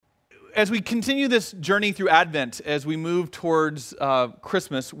as we continue this journey through Advent, as we move towards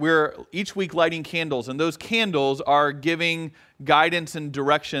Christmas, we're each week lighting candles, and those candles are giving guidance and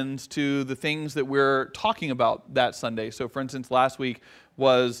directions to the things that we're talking about that Sunday. So, for instance, last week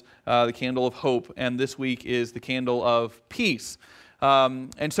was the candle of hope, and this week is the candle of peace.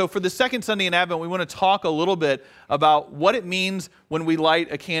 And so for the second Sunday in Advent, we want to talk a little bit about what it means when we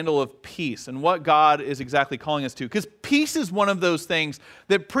light a candle of peace and what God is exactly calling us to. Because peace is one of those things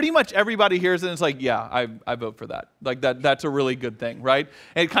that pretty much everybody hears and it's like, yeah, I vote for that. Like that's a really good thing, right?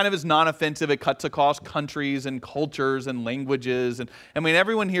 And it kind of is non-offensive. It cuts across countries and cultures and languages. And I mean,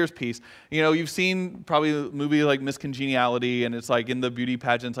 everyone hears peace. You know, you've seen probably a movie like Miss Congeniality, and it's like in the beauty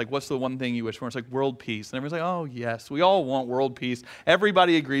pageants, like, what's the one thing you wish for? It's like world peace. And everyone's like, oh, yes, we all want world peace.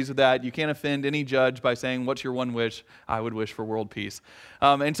 Everybody agrees with that. You can't offend any judge by saying, what's your one wish? I would wish for world peace.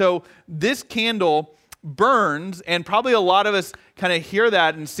 And so this candle burns, and probably a lot of us kind of hear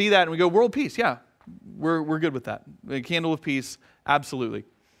that and see that, and we go, world peace, yeah, we're good with that. The candle of peace, absolutely.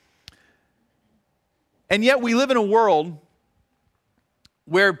 And yet we live in a world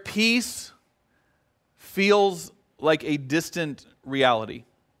where peace feels like a distant reality.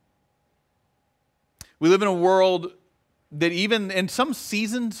 We live in a world that even in some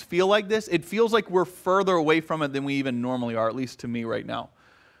seasons feel like this. It feels like we're further away from it than we even normally are, at least to me right now.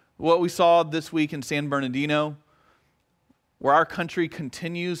 What we saw this week in San Bernardino, where our country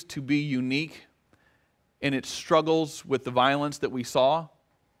continues to be unique in its struggles with the violence that we saw.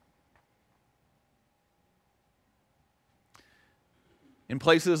 In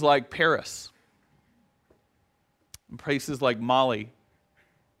places like Paris, in places like Mali,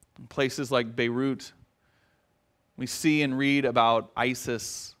 in places like Beirut, we see and read about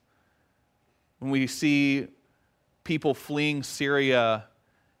ISIS. When we see people fleeing Syria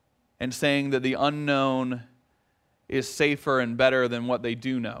and saying that the unknown is safer and better than what they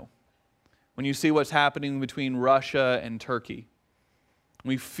do know. When you see what's happening between Russia and Turkey.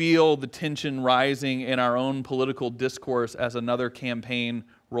 We feel the tension rising in our own political discourse as another campaign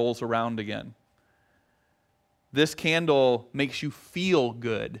rolls around again. This candle makes you feel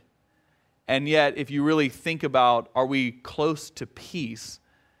good. And yet, if you really think about, are we close to peace?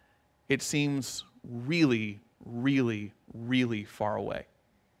 It seems really, really, really far away.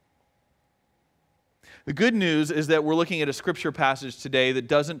 The good news is that we're looking at a scripture passage today that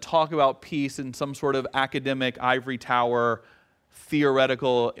doesn't talk about peace in some sort of academic ivory tower,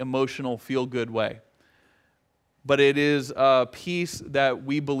 theoretical, emotional, feel-good way. But it is a peace that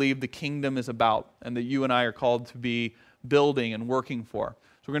we believe the kingdom is about and that you and I are called to be building and working for.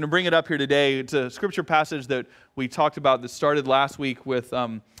 So we're going to bring it up here today. It's a scripture passage that we talked about that started last week with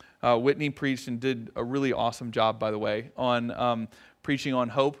Whitney preached and did a really awesome job, by the way, on preaching on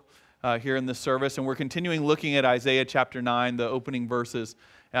hope here in this service. And we're continuing looking at Isaiah chapter 9, the opening verses.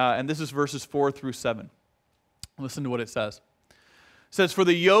 And this is verses 4 through 7. Listen to what it says. It says, "For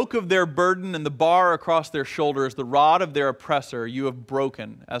the yoke of their burden and the bar across their shoulders, the rod of their oppressor, you have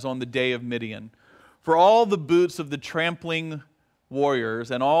broken, as on the day of Midian. For all the boots of the trampling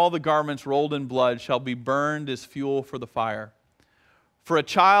warriors and all the garments rolled in blood shall be burned as fuel for the fire. For a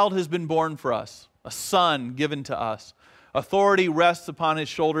child has been born for us, a son given to us. Authority rests upon his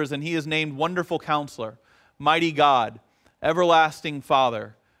shoulders, and he is named Wonderful Counselor, Mighty God, Everlasting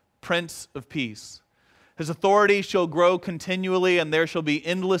Father, Prince of Peace. His authority shall grow continually, and there shall be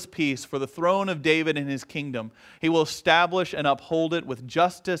endless peace for the throne of David and his kingdom. He will establish and uphold it with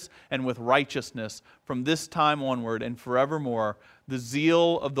justice and with righteousness from this time onward and forevermore. The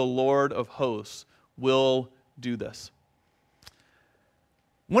zeal of the Lord of hosts will do this."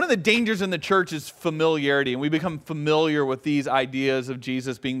 One of the dangers in the church is familiarity, and we become familiar with these ideas of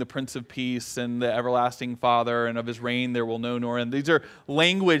Jesus being the Prince of Peace and the Everlasting Father, and of his reign there will no end. These are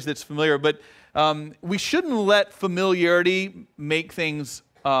language that's familiar, but we shouldn't let familiarity make things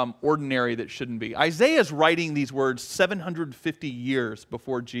ordinary that shouldn't be. Isaiah is writing these words 750 years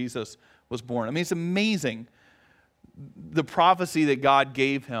before Jesus was born. I mean, it's amazing the prophecy that God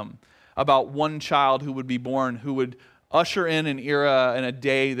gave him about one child who would be born, who would usher in an era and a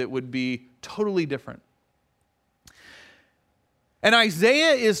day that would be totally different. And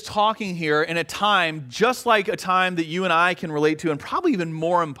Isaiah is talking here in a time just like a time that you and I can relate to, and probably even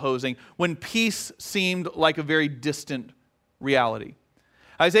more imposing, when peace seemed like a very distant reality.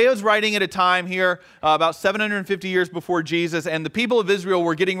 Isaiah is writing at a time here about 750 years before Jesus, and the people of Israel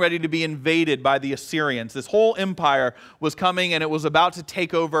were getting ready to be invaded by the Assyrians. This whole empire was coming, and it was about to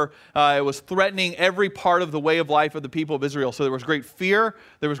take over. It was threatening every part of the way of life of the people of Israel. So there was great fear,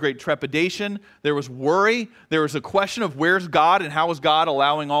 there was great trepidation, there was worry, there was a question of where's God and how is God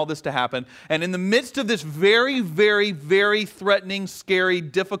allowing all this to happen. And in the midst of this very, very, very threatening, scary,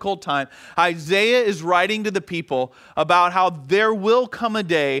 difficult time, Isaiah is writing to the people about how there will come a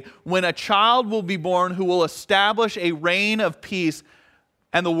day when a child will be born who will establish a reign of peace,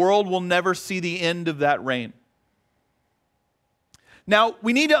 and the world will never see the end of that reign. Now,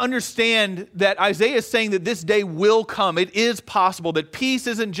 we need to understand that Isaiah is saying that this day will come. It is possible that peace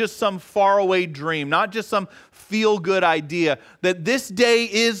isn't just some faraway dream, not just some feel-good idea, that this day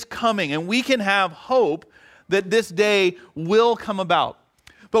is coming, and we can have hope that this day will come about.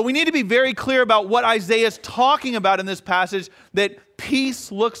 But we need to be very clear about what Isaiah is talking about in this passage, that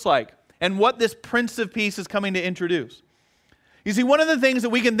peace looks like, and what this Prince of Peace is coming to introduce. You see, one of the things that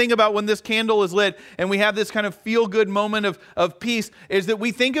we can think about when this candle is lit and we have this kind of feel-good moment of peace is that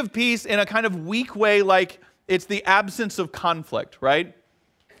we think of peace in a kind of weak way, like it's the absence of conflict, right?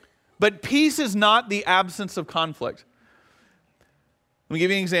 But peace is not the absence of conflict. Let me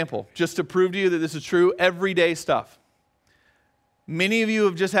give you an example, just to prove to you that this is true, everyday stuff. Many of you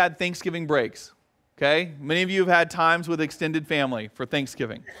have just had Thanksgiving breaks, okay? Many of you have had times with extended family for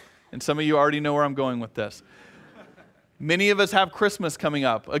Thanksgiving. And some of you already know where I'm going with this. Many of us have Christmas coming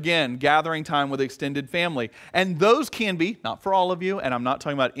up. Again, gathering time with extended family. And those can be, not for all of you, and I'm not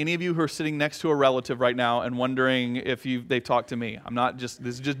talking about any of you who are sitting next to a relative right now and wondering if they've talked to me. This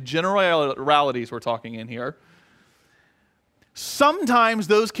is just generalities we're talking in here. Sometimes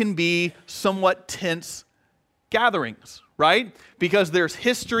those can be somewhat tense gatherings, right? Because there's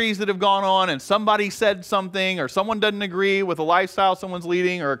histories that have gone on and somebody said something or someone doesn't agree with a lifestyle someone's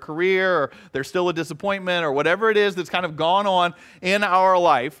leading or a career or there's still a disappointment or whatever it is that's kind of gone on in our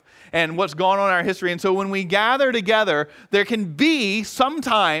life and what's gone on in our history. And so when we gather together, there can be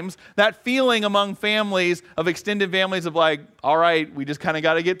sometimes that feeling among families of extended families of like, all right, we just kind of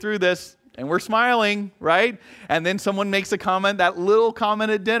got to get through this. And we're smiling, right? And then someone makes a comment, that little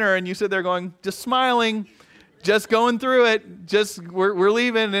comment at dinner, and you sit there going, just smiling, just going through it, we're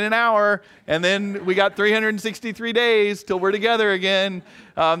leaving in an hour, and then we got 363 days till we're together again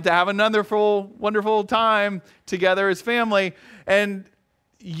to have another wonderful time together as family. And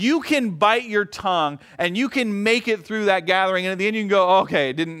you can bite your tongue, and you can make it through that gathering, and at the end you can go,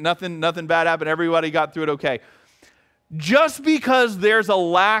 okay, nothing bad happened, everybody got through it okay. Just because there's a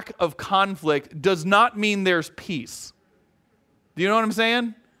lack of conflict does not mean there's peace. Do you know what I'm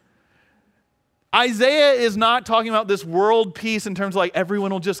saying? Isaiah is not talking about this world peace in terms of like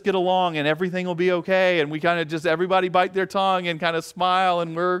everyone will just get along and everything will be okay and we kind of just everybody bite their tongue and kind of smile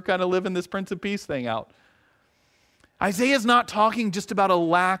and we're kind of living this Prince of Peace thing out. Isaiah is not talking just about a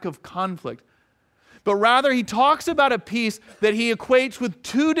lack of conflict, but rather he talks about a peace that he equates with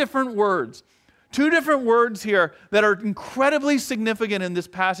two different words here that are incredibly significant in this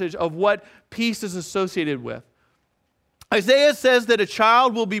passage of what peace is associated with. Isaiah says that a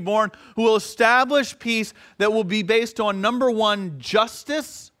child will be born who will establish peace that will be based on, number one,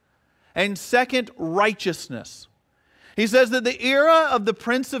 justice, and second, righteousness. He says that the era of the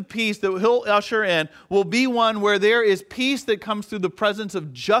Prince of Peace that he'll usher in will be one where there is peace that comes through the presence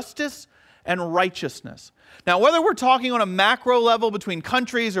of justice and righteousness. Now, whether we're talking on a macro level between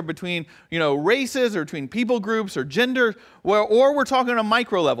countries or between, races or between people groups or genders, or we're talking on a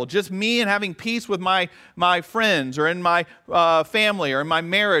micro level, just me and having peace with my friends or in my family or in my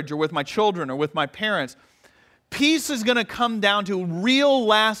marriage or with my children or with my parents, peace is going to come down to real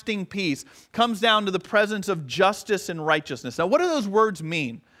lasting peace, comes down to the presence of justice and righteousness. Now, what do those words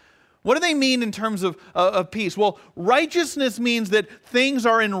mean? What do they mean in terms of peace? Well, righteousness means that things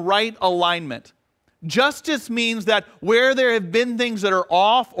are in right alignment. Justice means that where there have been things that are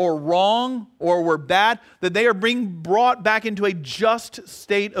off or wrong or were bad, that they are being brought back into a just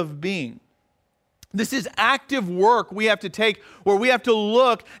state of being. This is active work we have to take where we have to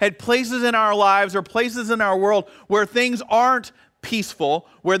look at places in our lives or places in our world where things aren't peaceful,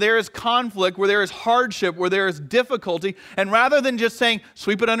 where there is conflict, where there is hardship, where there is difficulty. And rather than just saying,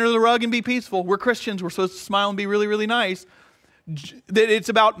 sweep it under the rug and be peaceful, we're Christians, we're supposed to smile and be really, really nice. That it's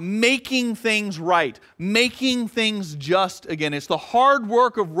about making things right, making things just again. It's the hard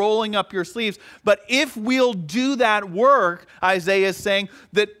work of rolling up your sleeves. But if we'll do that work, Isaiah is saying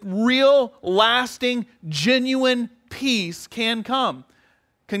that real, lasting, genuine peace can come.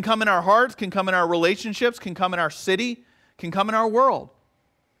 Can come in our hearts, can come in our relationships, can come in our city, can come in our world.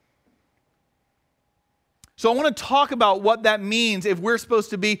 So I want to talk about what that means if we're supposed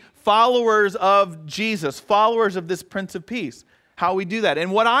to be followers of Jesus, followers of this Prince of Peace, how we do that.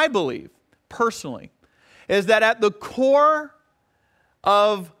 And what I believe, personally, is that at the core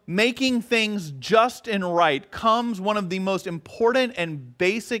of making things just and right comes one of the most important and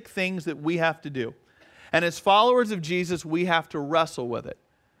basic things that we have to do. And as followers of Jesus, we have to wrestle with it.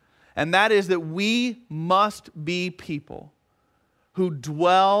 And that is that we must be people who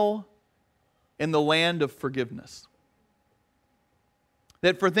dwell in the land of forgiveness.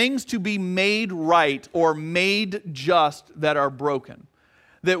 That for things to be made right or made just that are broken,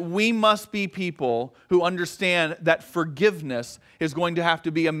 that we must be people who understand that forgiveness is going to have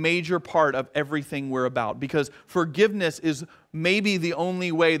to be a major part of everything we're about. Because forgiveness is maybe the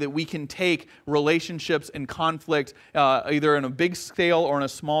only way that we can take relationships and conflict, either on a big scale or on a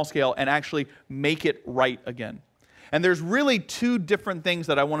small scale, and actually make it right again. And there's really two different things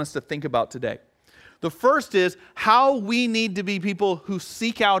that I want us to think about today. The first is how we need to be people who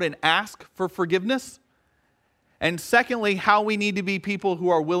seek out and ask for forgiveness. And secondly, how we need to be people who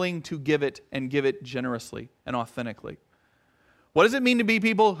are willing to give it and give it generously and authentically. What does it mean to be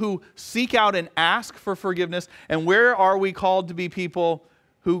people who seek out and ask for forgiveness? And where are we called to be people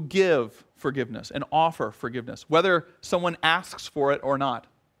who give forgiveness and offer forgiveness, whether someone asks for it or not?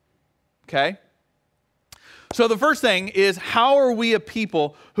 Okay? So the first thing is, how are we a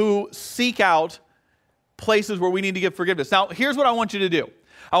people who seek out places where we need to give forgiveness? Now, here's what I want you to do.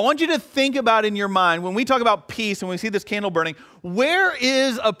 I want you to think about in your mind, when we talk about peace and we see this candle burning, where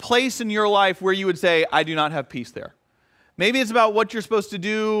is a place in your life where you would say, I do not have peace there? Maybe it's about what you're supposed to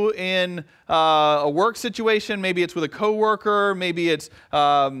do in a work situation. Maybe it's with a coworker. Maybe it's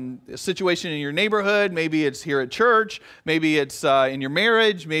a situation in your neighborhood. Maybe it's here at church. Maybe it's in your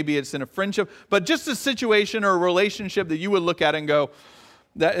marriage. Maybe it's in a friendship. But just a situation or a relationship that you would look at and go,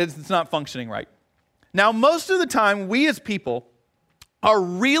 that it's not functioning right. Now, most of the time, we as people are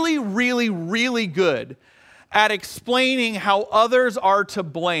really, really, really good at explaining how others are to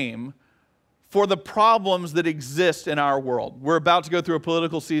blame for the problems that exist in our world. We're about to go through a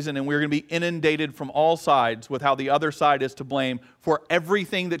political season, and we're going to be inundated from all sides with how the other side is to blame for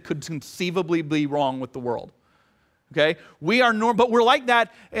everything that could conceivably be wrong with the world. Okay? We are but we're like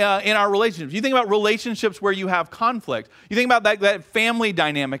that in our relationships. You think about relationships where you have conflict. You think about that family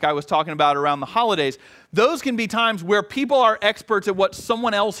dynamic I was talking about around the holidays. Those can be times where people are experts at what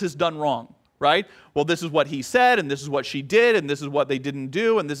someone else has done wrong, right? Well, this is what he said, and this is what she did, and this is what they didn't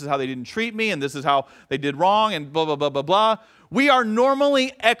do, and this is how they didn't treat me, and this is how they did wrong, and blah, blah, blah, blah, blah. We are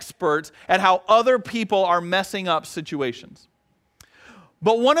normally experts at how other people are messing up situations.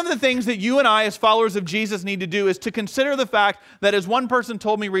 But one of the things that you and I as followers of Jesus need to do is to consider the fact that, as one person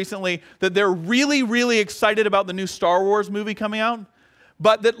told me recently, that they're really, really excited about the new Star Wars movie coming out,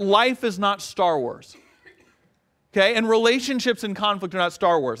 but that life is not Star Wars. Okay, and relationships and conflict are not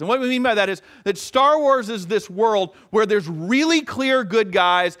Star Wars. And what we mean by that is that Star Wars is this world where there's really clear good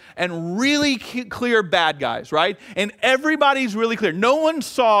guys and really clear bad guys, right? And everybody's really clear. No one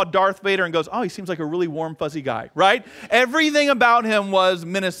saw Darth Vader and goes, oh, he seems like a really warm, fuzzy guy, right? Everything about him was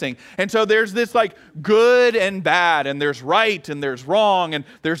menacing. And so there's this like good and bad, and there's right and there's wrong, and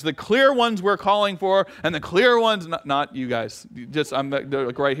there's the clear ones we're calling for, and the clear ones, not you guys, just I'm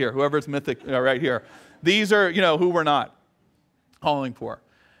like right here, whoever's mythic right here. These are, who we're not calling for.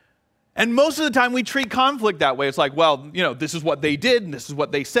 And most of the time we treat conflict that way. It's like, well, this is what they did, and this is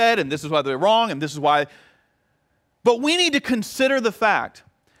what they said, and this is why they're wrong, and this is why. But we need to consider the fact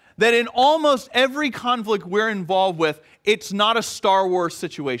that in almost every conflict we're involved with, it's not a Star Wars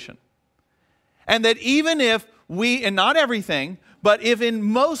situation. And that even if and not everything, but if in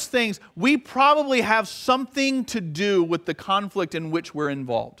most things, we probably have something to do with the conflict in which we're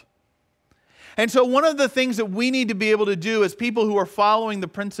involved. And so one of the things that we need to be able to do as people who are following the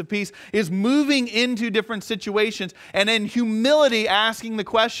Prince of Peace is moving into different situations and in humility asking the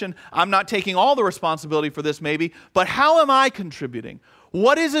question, I'm not taking all the responsibility for this maybe, but how am I contributing?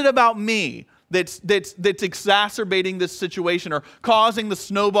 What is it about me that's exacerbating this situation or causing the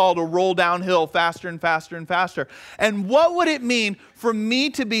snowball to roll downhill faster and faster and faster? And what would it mean for me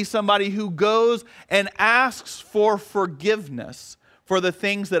to be somebody who goes and asks for forgiveness for the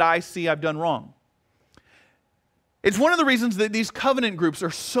things that I see I've done wrong? It's one of the reasons that these covenant groups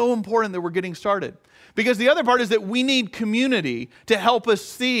are so important that we're getting started. Because the other part is that we need community to help us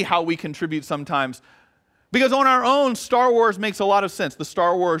see how we contribute sometimes. Because on our own, Star Wars makes a lot of sense, the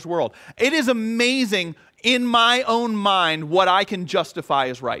Star Wars world. It is amazing in my own mind what I can justify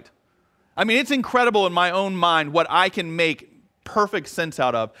as right. I mean, it's incredible in my own mind what I can make perfect sense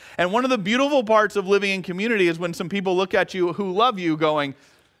out of. And one of the beautiful parts of living in community is when some people look at you who love you going,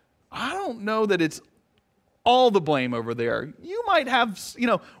 I don't know that it's all the blame over there. You might have,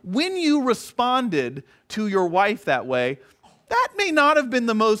 when you responded to your wife that way, that may not have been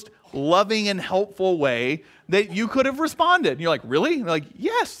the most loving and helpful way that you could have responded. And you're like, really? And they're like,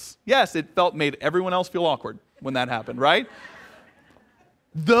 yes, it made everyone else feel awkward when that happened, right?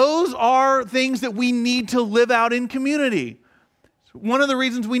 Those are things that we need to live out in community. One of the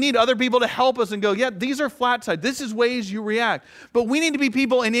reasons we need other people to help us and go, yeah, these are flat sides. This is ways you react. But we need to be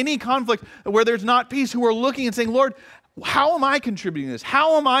people in any conflict where there's not peace who are looking and saying, Lord, how am I contributing to this?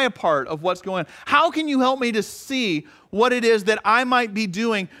 How am I a part of what's going on? How can you help me to see what it is that I might be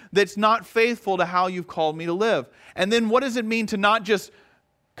doing that's not faithful to how you've called me to live? And then what does it mean to not just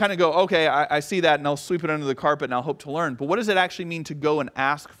kind of go, okay, I see that and I'll sweep it under the carpet and I'll hope to learn. But what does it actually mean to go and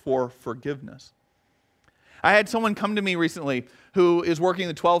ask for forgiveness? I had someone come to me recently who is working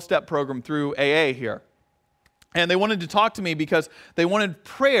the 12-step program through AA here. And they wanted to talk to me because they wanted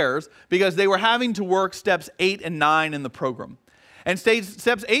prayers because they were having to work steps 8 and 9 in the program. And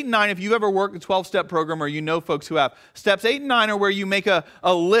steps 8 and 9, if you've ever worked the 12-step program or you know folks who have, steps 8 and 9 are where you make a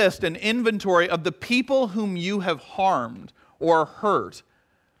list, an inventory of the people whom you have harmed or hurt.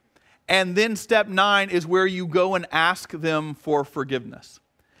 And then step 9 is where you go and ask them for forgiveness.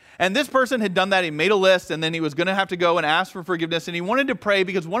 And this person had done that. He made a list, and then he was going to have to go and ask for forgiveness. And he wanted to pray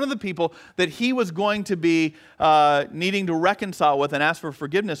because one of the people that he was going to be needing to reconcile with and ask for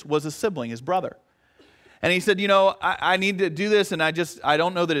forgiveness was a sibling, his brother. And he said, I need to do this, and I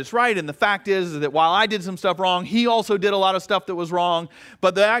don't know that it's right. And the fact is that while I did some stuff wrong, he also did a lot of stuff that was wrong.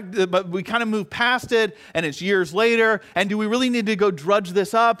 But we kind of moved past it, and it's years later. And do we really need to go drudge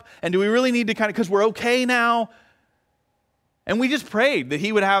this up? And do we really need to because we're okay now? And we just prayed that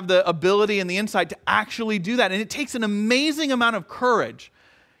he would have the ability and the insight to actually do that. And it takes an amazing amount of courage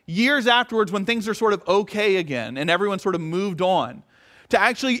years afterwards when things are sort of okay again and everyone sort of moved on to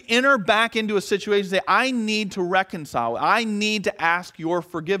actually enter back into a situation and say, I need to reconcile. I need to ask your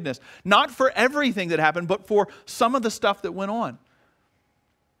forgiveness. Not for everything that happened, but for some of the stuff that went on.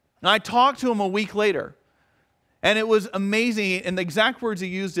 And I talked to him a week later. And it was amazing, and the exact words he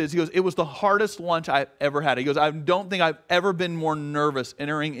used is, he goes, it was the hardest lunch I've ever had. He goes, I don't think I've ever been more nervous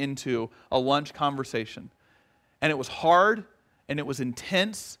entering into a lunch conversation. And it was hard, and it was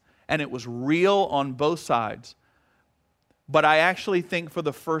intense, and it was real on both sides. But I actually think for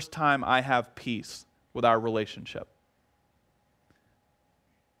the first time I have peace with our relationship.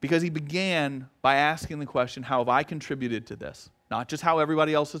 Because he began by asking the question, how have I contributed to this? Not just how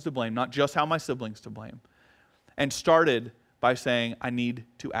everybody else is to blame, not just how my siblings to blame. And started by saying, I need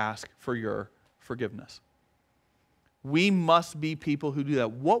to ask for your forgiveness. We must be people who do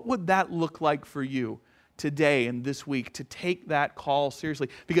that. What would that look like for you today and this week to take that call seriously?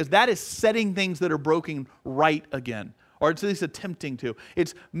 Because that is setting things that are broken right again, or it's at least attempting to.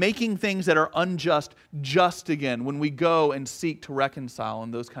 It's making things that are unjust just again when we go and seek to reconcile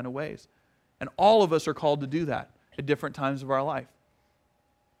in those kind of ways. And all of us are called to do that at different times of our life.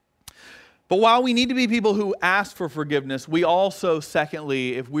 But while we need to be people who ask for forgiveness, we also,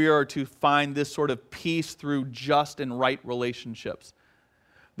 secondly, if we are to find this sort of peace through just and right relationships,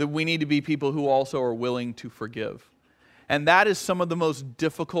 that we need to be people who also are willing to forgive. And that is some of the most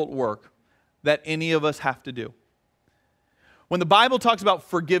difficult work that any of us have to do. When the Bible talks about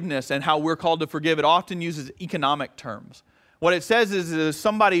forgiveness and how we're called to forgive, it often uses economic terms. What it says is if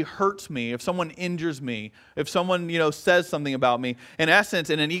somebody hurts me, if someone injures me, if someone, says something about me, in essence,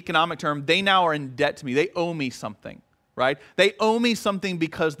 in an economic term, they now are in debt to me. They owe me something, right? They owe me something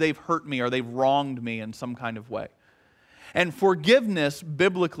because they've hurt me or they've wronged me in some kind of way. And forgiveness,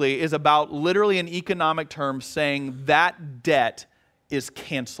 biblically, is about literally an economic term saying that debt is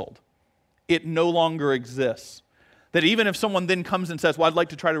canceled. It no longer exists. That even if someone then comes and says, well, I'd like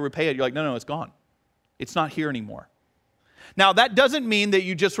to try to repay it, you're like, no, it's gone. It's not here anymore. Now, that doesn't mean that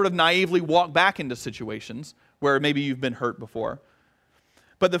you just sort of naively walk back into situations where maybe you've been hurt before.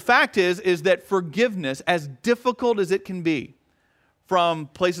 But the fact is that forgiveness, as difficult as it can be, from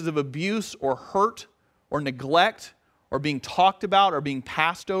places of abuse or hurt or neglect or being talked about or being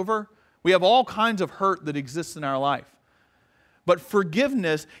passed over, we have all kinds of hurt that exists in our life. But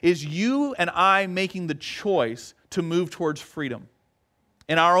forgiveness is you and I making the choice to move towards freedom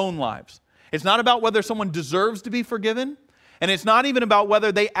in our own lives. It's not about whether someone deserves to be forgiven. And it's not even about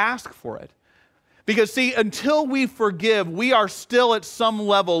whether they ask for it. Because see, until we forgive, we are still at some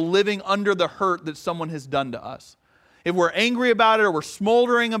level living under the hurt that someone has done to us. If we're angry about it, or we're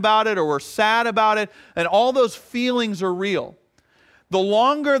smoldering about it, or we're sad about it, and all those feelings are real, the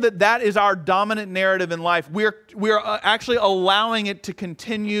longer that is our dominant narrative in life, we're actually allowing it to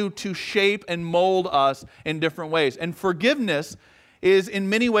continue to shape and mold us in different ways. And forgiveness is in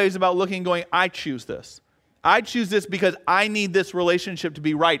many ways about looking and going, I choose this. I choose this because I need this relationship to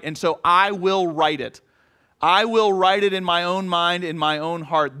be right. And so I will write it. I will write it in my own mind, in my own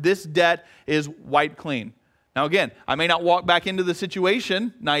heart. This debt is wiped clean. Now again, I may not walk back into the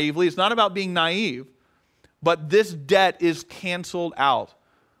situation naively. It's not about being naive. But this debt is canceled out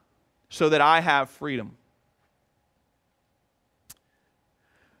so that I have freedom.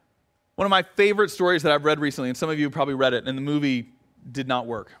 One of my favorite stories that I've read recently, and some of you have probably read it, and the movie did not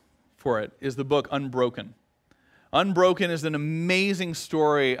work for it, is the book Unbroken. Unbroken is an amazing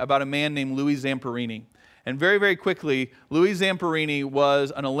story about a man named Louis Zamperini. And very, very quickly, Louis Zamperini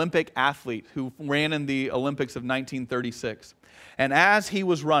was an Olympic athlete who ran in the Olympics of 1936. And as he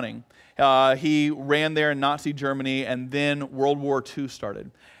was running, he ran there in Nazi Germany, and then World War II started.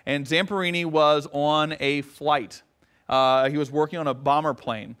 And Zamperini was on a flight. He was working on a bomber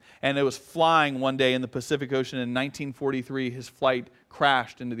plane, and it was flying one day in the Pacific Ocean. In 1943, his flight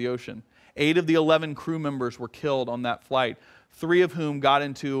crashed into the ocean. 8 of the 11 crew members were killed on that flight, 3 of whom got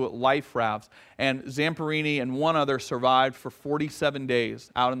into life rafts. And Zamperini and one other survived for 47 days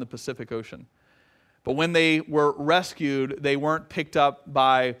out in the Pacific Ocean. But when they were rescued, they weren't picked up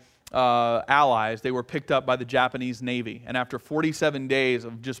by allies. They were picked up by the Japanese Navy. And after 47 days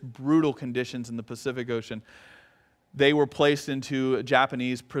of just brutal conditions in the Pacific Ocean, they were placed into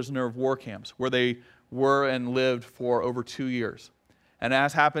Japanese prisoner of war camps, where they were and lived for over 2 years. And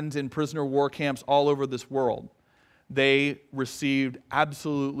as happens in prisoner of war camps all over this world, they received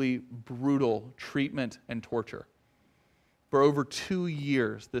absolutely brutal treatment and torture. For over 2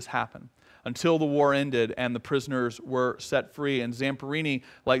 years, this happened, until the war ended and the prisoners were set free. And Zamperini,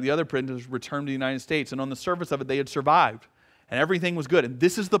 like the other prisoners, returned to the United States. And on the surface of it, they had survived. And everything was good. And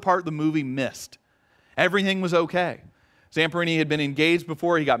this is the part the movie missed. Everything was okay. Zamperini had been engaged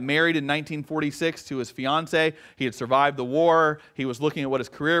before. He got married in 1946 to his fiancée. He had survived the war. He was looking at what his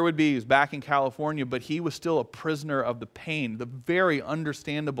career would be. He was back in California, but he was still a prisoner of the pain, the very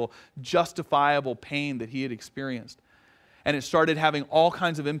understandable, justifiable pain that he had experienced. And it started having all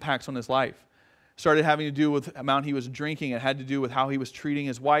kinds of impacts on his life. It started having to do with the amount he was drinking. It had to do with how he was treating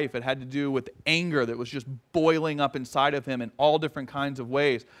his wife. It had to do with anger that was just boiling up inside of him in all different kinds of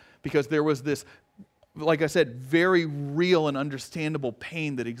ways, because there was this, like I said, very real and understandable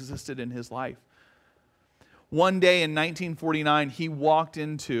pain that existed in his life. One day in 1949, he walked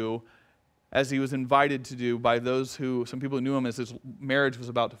into, as he was invited to do by those who, some people who knew him as his marriage was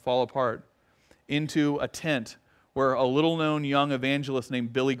about to fall apart, into a tent where a little-known young evangelist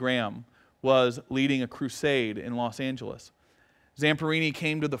named Billy Graham was leading a crusade in Los Angeles. Zamperini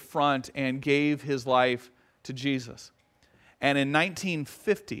came to the front and gave his life to Jesus. And in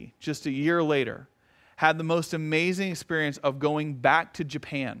 1950, just a year later, had the most amazing experience of going back to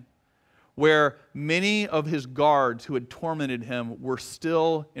Japan, where many of his guards who had tormented him were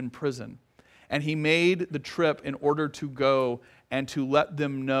still in prison. And he made the trip in order to go and to let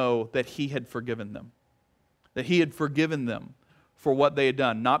them know that he had forgiven them. That he had forgiven them for what they had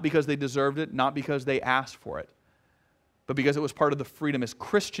done. Not because they deserved it, not because they asked for it, but because it was part of the freedom. As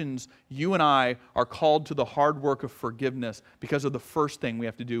Christians, you and I are called to the hard work of forgiveness because of the first thing we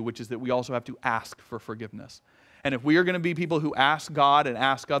have to do, which is that we also have to ask for forgiveness. And if we are going to be people who ask God and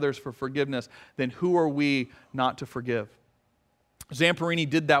ask others for forgiveness, then who are we not to forgive? Zamperini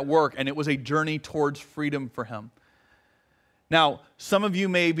did that work, and it was a journey towards freedom for him. Now, some of you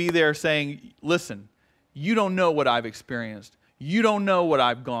may be there saying, listen, you don't know what I've experienced. You don't know what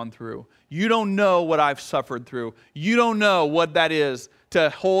I've gone through. You don't know what I've suffered through. You don't know what that is to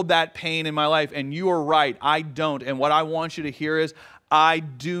hold that pain in my life. And you are right, I don't. And what I want you to hear is, I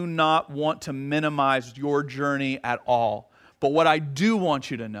do not want to minimize your journey at all. But what I do want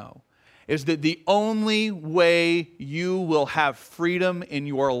you to know is that the only way you will have freedom in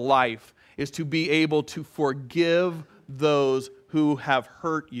your life is to be able to forgive those who have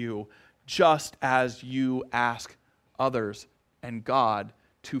hurt you, just as you ask others and God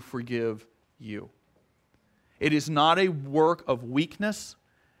to forgive you. It is not a work of weakness.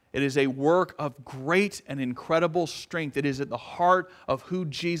 It is a work of great and incredible strength. It is at the heart of who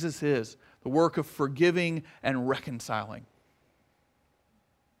Jesus is, the work of forgiving and reconciling.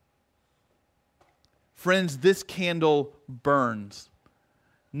 Friends, this candle burns,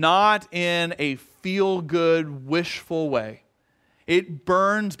 not in a feel-good, wishful way. It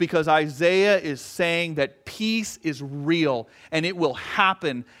burns because Isaiah is saying that peace is real and it will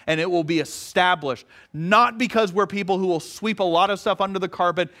happen and it will be established. Not because we're people who will sweep a lot of stuff under the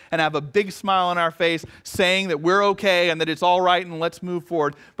carpet and have a big smile on our face saying that we're okay and that it's all right and let's move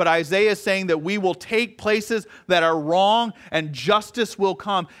forward. But Isaiah is saying that we will take places that are wrong and justice will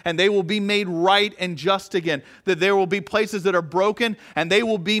come and they will be made right and just again. That there will be places that are broken and they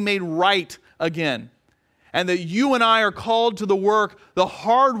will be made right again. And that you and I are called to the work, the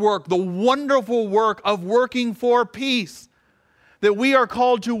hard work, the wonderful work of working for peace. That we are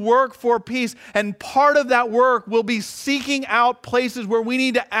called to work for peace. And part of that work will be seeking out places where we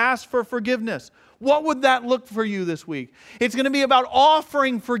need to ask for forgiveness. What would that look for you this week? It's going to be about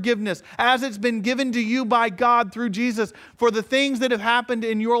offering forgiveness as it's been given to you by God through Jesus for the things that have happened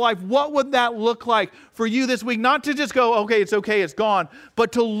in your life. What would that look like for you this week? Not to just go, okay, it's gone,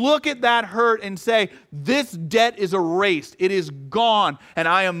 but to look at that hurt and say, this debt is erased. It is gone, and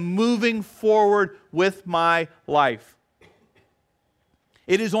I am moving forward with my life.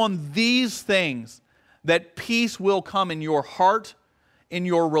 It is on these things that peace will come in your heart, in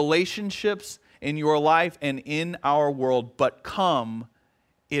your relationships, in your life, and in our world. But come,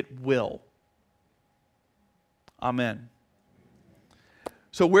 it will. Amen.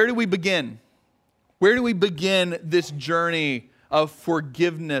 So where do we begin? Where do we begin this journey of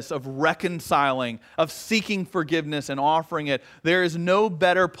forgiveness, of reconciling, of seeking forgiveness and offering it? There is no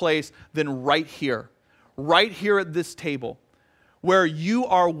better place than right here at this table, where you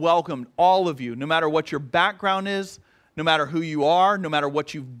are welcomed, all of you, no matter what your background is, no matter who you are, no matter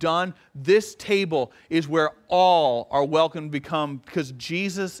what you've done. This table is where all are welcome to become, because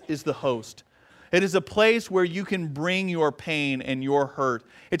Jesus is the host. It is a place where you can bring your pain and your hurt.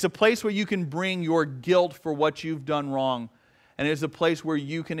 It's a place where you can bring your guilt for what you've done wrong. And it is a place where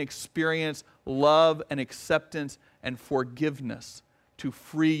you can experience love and acceptance and forgiveness to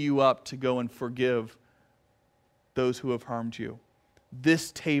free you up to go and forgive those who have harmed you.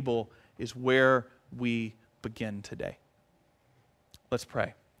 This table is where we begin today. Let's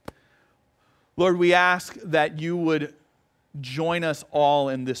pray. Lord, we ask that you would join us all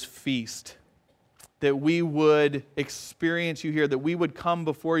in this feast, that we would experience you here, that we would come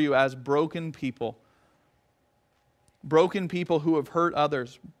before you as broken people who have hurt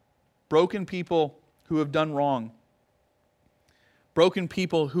others, broken people who have done wrong, broken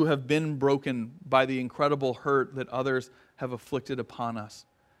people who have been broken by the incredible hurt that others have afflicted upon us.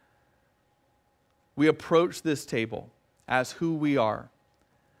 We approach this table as who we are.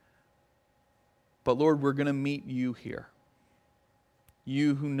 But Lord, we're going to meet you here.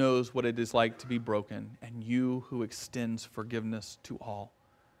 You who knows what it is like to be broken, and you who extends forgiveness to all.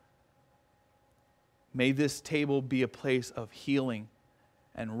 May this table be a place of healing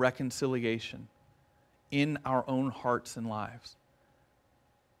and reconciliation in our own hearts and lives,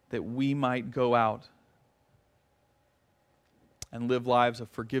 that we might go out and live lives of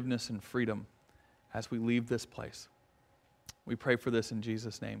forgiveness and freedom as we leave this place. We pray for this in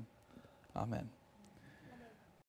Jesus' name. Amen.